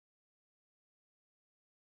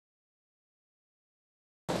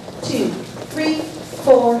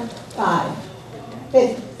4, 5.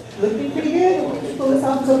 Good. Looking pretty good. Pull this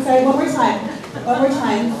off. So excited. One more time. One more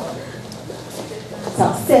time.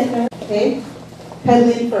 So center. Okay. Pedal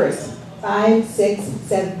in first. 5, 6,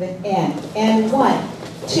 7, and 1,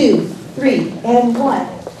 2, 3, and 1,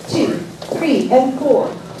 2, 3, and 4,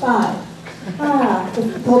 5.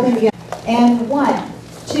 Hold them together. And 1,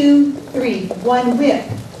 2, 3. 1 whip.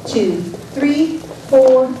 2, 3,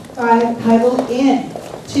 4, 5. Pedal in.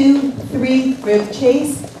 2, 3. Rib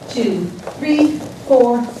chase. 2, 3,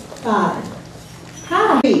 4, 5.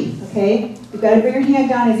 Okay. You've got to bring your hand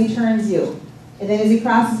down as he turns you. And then as he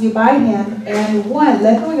crosses you by him, and 1,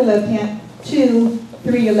 let go of your left hand, 2,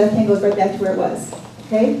 3, your left hand goes right back to where it was.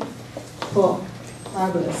 Okay? Cool.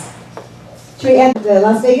 Marvelous. Should we end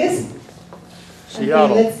Las Vegas? Seattle.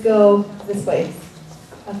 Okay, let's go this way.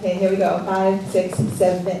 Okay, here we go. 5, 6,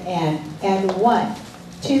 7, and 1,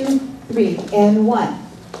 2, 3, and 1,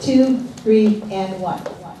 2, 3, and 1.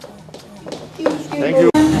 Thank you.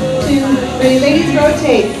 1, 2, 3. Ladies,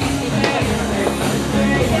 rotate.